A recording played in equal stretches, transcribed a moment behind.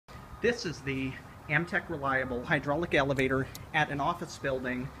This is the Amtech Reliable hydraulic elevator at an office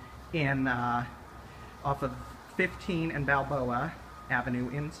building in off of 15 and Balboa Avenue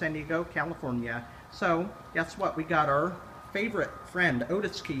in San Diego, California. So guess what? We got our favorite friend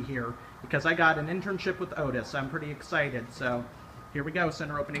Otis Key here because I got an internship with Otis. I'm pretty excited. So here we go.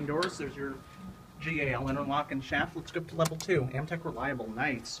 Center opening doors. There's your GAL interlock and shaft. Let's go up to level 2. Amtech Reliable.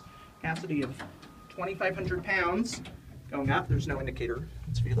 Nice. Capacity of 2,500 pounds. Going up. There's no indicator.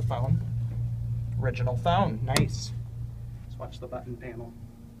 Let's view the phone. Original phone. Nice. Let's watch the button panel.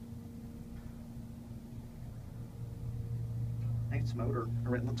 Nice motor.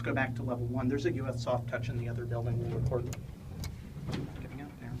 All right, let's go back to level 1. There's a US soft touch in the other building. We'll record. Getting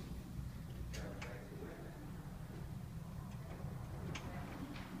out there.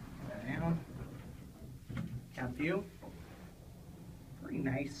 Down. Cab view. Very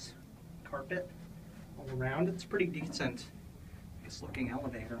nice carpet all around. It's pretty decent. Nice looking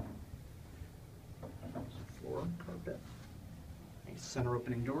elevator. Floor, carpet. Nice center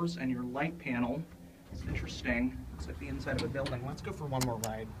opening doors, and your light panel. It's interesting. Looks like the inside of a building. Let's go for one more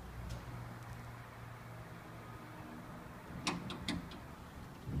ride.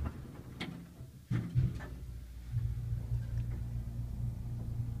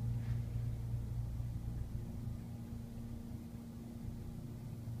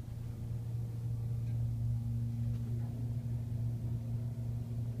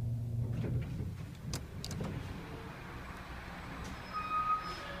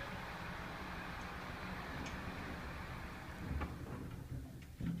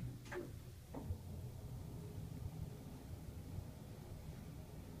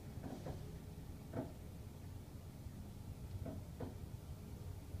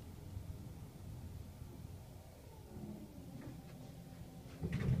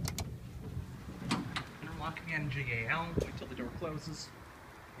 Again, GAL, wait till the door closes.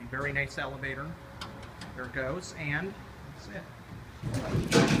 A very nice elevator. There it goes, and that's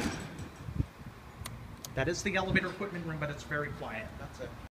it. That is the elevator equipment room, but it's very quiet. That's it.